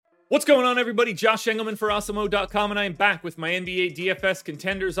What's going on, everybody? Josh Engelman for Awesemo.com, and I am back with my NBA DFS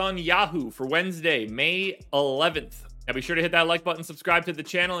contenders on Yahoo for Wednesday, May 11th. Now be sure to hit that like button, subscribe to the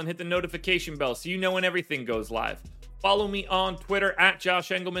channel, and hit the notification bell so you know when everything goes live. Follow me on Twitter at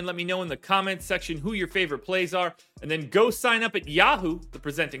Josh Engelman. Let me know in the comments section who your favorite plays are, and then go sign up at Yahoo, the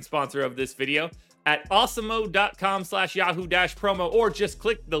presenting sponsor of this video, at awesemo.com/Yahoo-promo, or just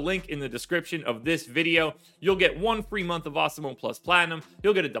click the link in the description of this video. You'll get 1 free month of Awesemo Plus Platinum.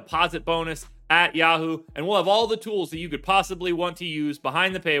 You'll get a deposit bonus at Yahoo, and we'll have all the tools that you could possibly want to use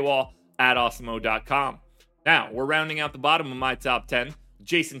behind the paywall at awesemo.com. Now, we're rounding out the bottom of my top 10.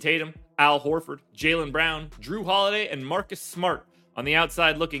 Jason Tatum, Al Horford, Jaylen Brown, Drew Holiday, and Marcus Smart on the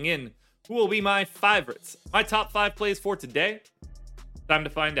outside looking in. Who will be my favorites? My top 5 plays for today? Time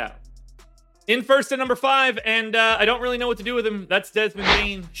to find out. In first at number 5, and I don't really know what to do with him. That's Desmond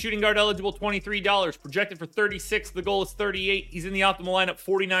Bane, shooting guard eligible, $23, projected for 36. The goal is 38. He's in the optimal lineup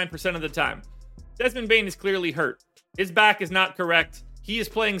 49% of the time. Desmond Bane is clearly hurt. His back is not correct. He is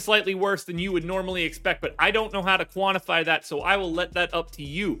playing slightly worse than you would normally expect, but I don't know how to quantify that, so I will let that up to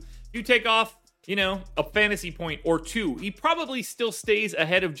you. If you take off, a fantasy point or 2, he probably still stays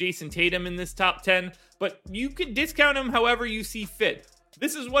ahead of Jason Tatum in this top 10, but you could discount him however you see fit.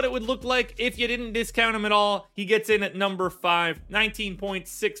 This is what it would look like if you didn't discount him at all. He gets in at number 5, 19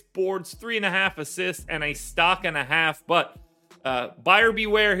 points, 6 boards, 3.5 assists, and a stock and a half. But buyer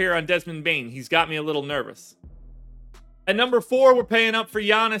beware here on Desmond Bane. He's got me a little nervous. At number 4, we're paying up for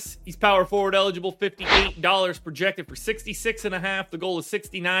Giannis. He's power forward eligible, $58, projected for 66.5. The goal is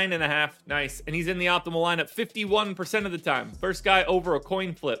 69.5. Nice. And he's in the optimal lineup 51% of the time. First guy over a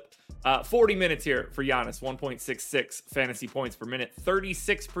coin flip. 40 minutes here for Giannis, 1.66 fantasy points per minute,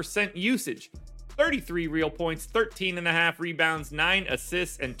 36% usage, 33 real points, 13.5 rebounds, 9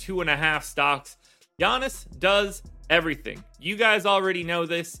 assists, and 2.5 stocks. Giannis does everything. You guys already know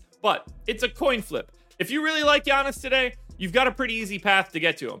this, but it's a coin flip. If you really like Giannis today, you've got a pretty easy path to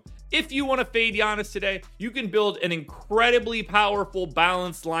get to him. If you want to fade Giannis today, you can build an incredibly powerful,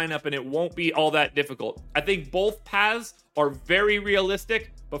 balanced lineup, and it won't be all that difficult. I think both paths are very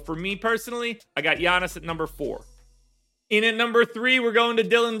realistic, but for me personally, I got Giannis at number 4. In at number 3, we're going to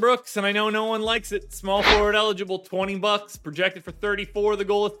Dillon Brooks, and I know no one likes it. Small forward eligible, $20, projected for 34. The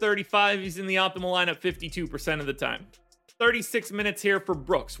goal is 35. He's in the optimal lineup 52% of the time. 36 minutes here for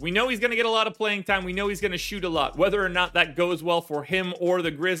Brooks. We know he's going to get a lot of playing time. We know he's going to shoot a lot. Whether or not that goes well for him or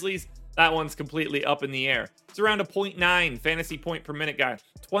the Grizzlies, that one's completely up in the air. It's around a 0.9 fantasy point per minute guy.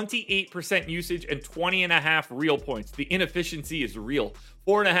 28% usage and 20.5 real points. The inefficiency is real.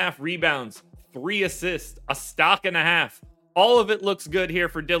 4.5 rebounds, 3 assists, a stock and a half. All of it looks good here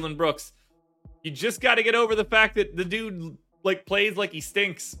for Dillon Brooks. You just got to get over the fact that the dude plays like he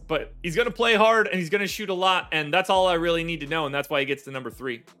stinks, but he's going to play hard and he's going to shoot a lot, and that's all I really need to know, and that's why he gets to number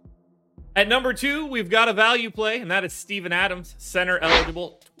 3. At number 2, we've got a value play, and that is Steven Adams, center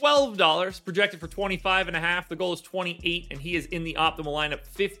eligible, $12, projected for 25.5. The goal is 28, and he is in the optimal lineup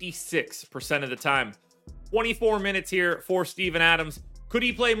 56% of the time. 24 minutes here for Steven Adams. Could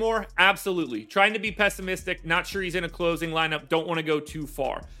he play more? Absolutely. Trying to be pessimistic, not sure he's in a closing lineup, don't want to go too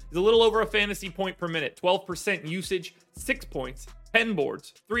far. He's a little over a fantasy point per minute, 12% usage, 6 points, 10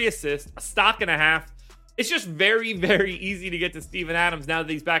 boards, 3 assists, a stock and a half. It's just very, very easy to get to Steven Adams now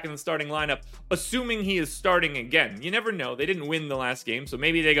that he's back in the starting lineup, assuming he is starting again. You never know. They didn't win the last game, so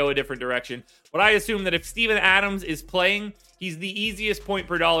maybe they go a different direction. But I assume that if Steven Adams is playing, he's the easiest point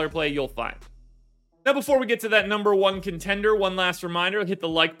per dollar play you'll find. Now, before we get to that number 1 contender, one last reminder, hit the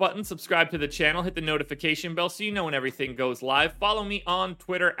like button, subscribe to the channel, hit the notification bell so you know when everything goes live. Follow me on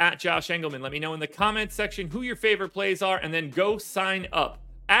Twitter at Josh Engelman. Let me know in the comments section who your favorite plays are, and then go sign up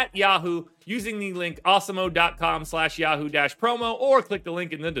at Yahoo using the link awesemo.com/Yahoo-promo, or click the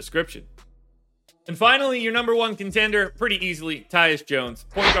link in the description. And finally, your number 1 contender, pretty easily, Tyus Jones,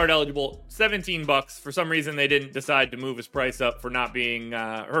 point guard eligible, $17. For some reason, they didn't decide to move his price up for not being,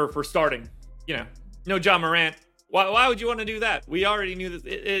 for starting, No John Morant. Why would you want to do that? We already knew this.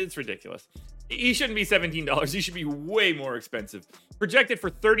 It's ridiculous. He shouldn't be $17. He should be way more expensive. Projected for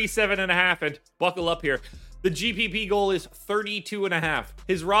 37.5, and buckle up here. The GPP goal is 32.5.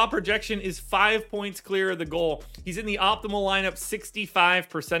 His raw projection is 5 points clear of the goal. He's in the optimal lineup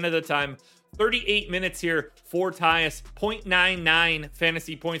 65% of the time. 38 minutes here for Tyus. 0.99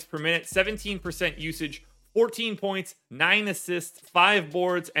 fantasy points per minute. 17% usage. 14 points, 9 assists, 5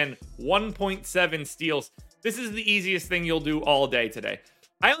 boards, and 1.7 steals. This is the easiest thing you'll do all day today.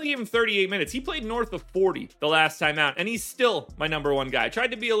 I only gave him 38 minutes. He played north of 40 the last time out, and he's still my number 1 guy. I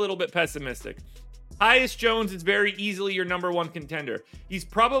tried to be a little bit pessimistic. Tyus Jones is very easily your number 1 contender. He's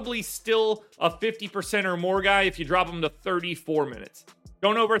probably still a 50% or more guy if you drop him to 34 minutes.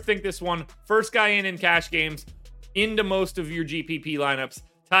 Don't overthink this one. First guy in cash games into most of your GPP lineups.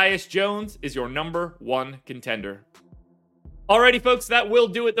 Tyus Jones is your number 1 contender. Alrighty, folks, that will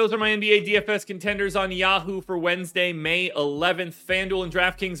do it. Those are my NBA DFS contenders on Yahoo for Wednesday, May 11th. FanDuel and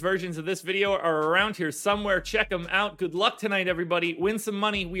DraftKings versions of this video are around here somewhere. Check them out. Good luck tonight, everybody. Win some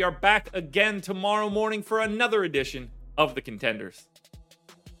money. We are back again tomorrow morning for another edition of the Contenders.